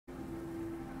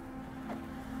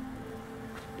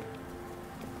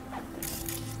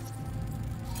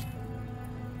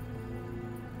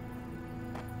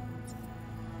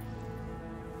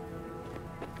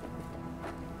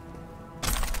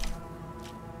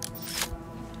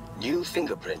New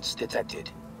fingerprints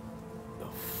detected. The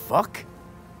fuck?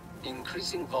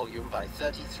 Increasing volume by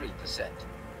 33%.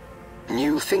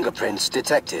 New fingerprints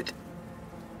detected.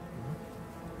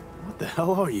 What the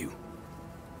hell are you?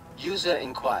 User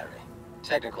inquiry.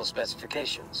 Technical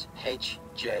specifications.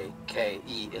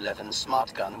 HJKE11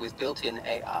 smart gun with built-in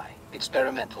AI.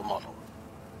 Experimental model.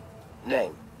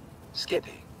 Name.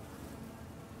 Skippy.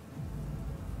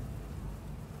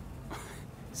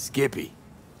 Skippy.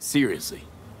 Seriously.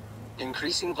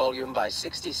 Increasing volume by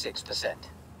 66%.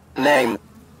 Name.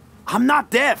 I'm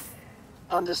not deaf!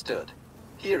 Understood.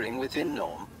 Hearing within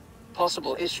norm.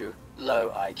 Possible issue, low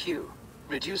IQ.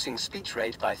 Reducing speech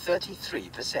rate by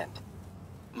 33%.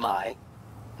 My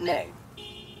name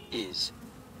is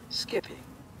Skippy.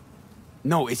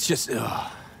 No, it's just...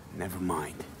 never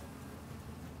mind.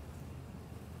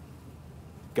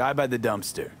 Guy by the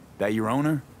dumpster. That your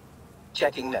owner?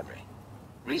 Checking memory.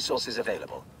 Resources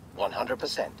available.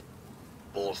 100%.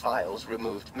 All files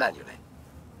removed manually.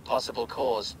 Possible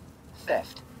cause,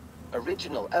 theft.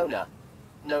 Original owner,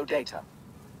 no data.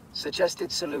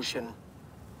 Suggested solution,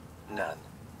 none.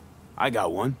 I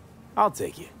got one. I'll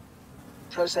take it.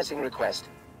 Processing request.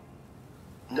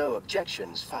 No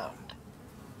objections found.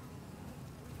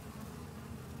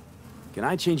 Can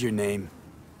I change your name?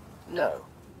 No.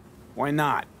 Why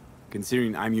not?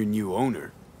 Considering I'm your new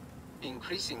owner.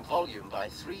 Increasing volume by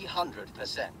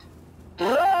 300%.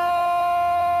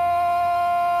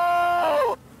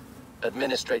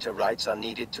 Administrator rights are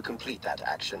needed to complete that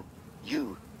action.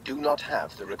 You do not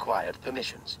have the required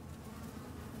permissions.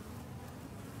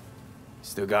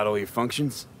 Still got all your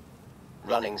functions?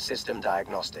 Running system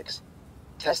diagnostics.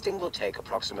 Testing will take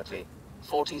approximately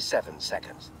 47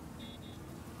 seconds.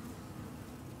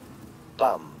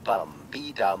 Bum bum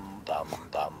be dum bum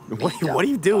bum. What are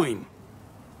you doing?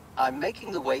 I'm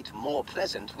making the wait more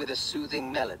pleasant with a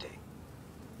soothing melody.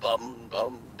 Bum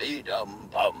bum be dum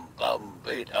bum bum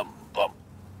be dum bum.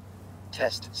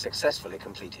 Test successfully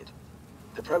completed.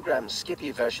 The program's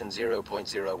Skippy version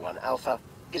 0.01 alpha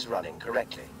is running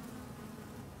correctly.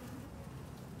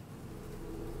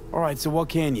 Alright, so what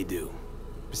can you do?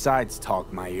 Besides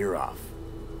talk my ear off.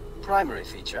 Primary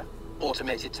feature,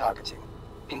 automated targeting.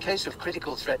 In case of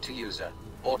critical threat to user,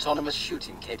 autonomous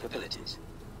shooting capabilities.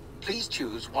 Please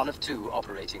choose one of two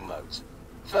operating modes.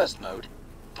 First mode,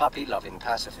 puppy-loving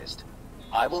pacifist.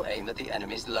 I will aim at the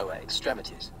enemy's lower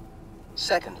extremities.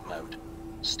 Second mode,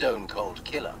 stone-cold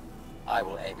killer. I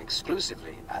will aim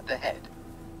exclusively at the head.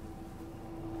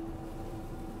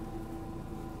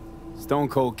 Stone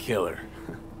Cold Killer.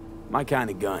 My kind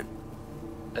of gun.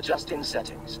 Adjusting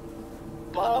settings.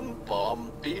 Bum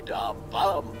bum be dum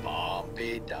bum bum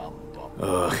be dum bum.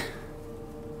 Ugh.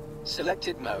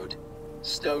 Selected mode,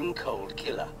 Stone Cold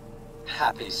Killer.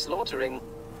 Happy slaughtering.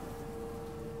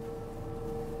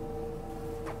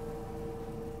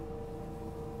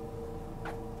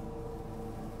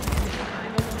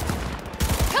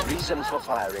 Reason for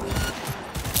firing.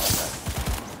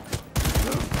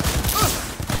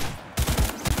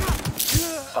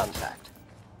 Fun fact.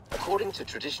 According to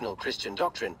traditional Christian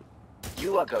doctrine,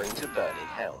 you are going to burn in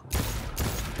hell.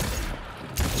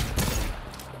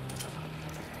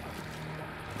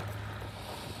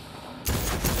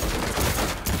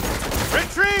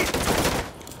 Retreat!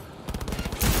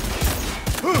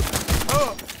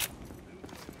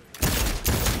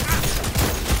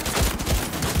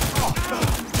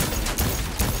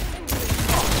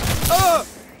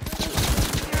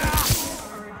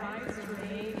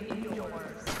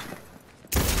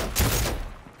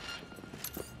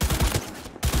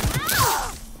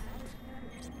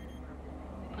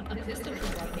 A pistol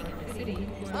for walking in the city,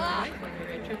 or a rifle for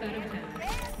a trip out of town.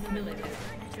 The military.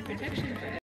 For protection for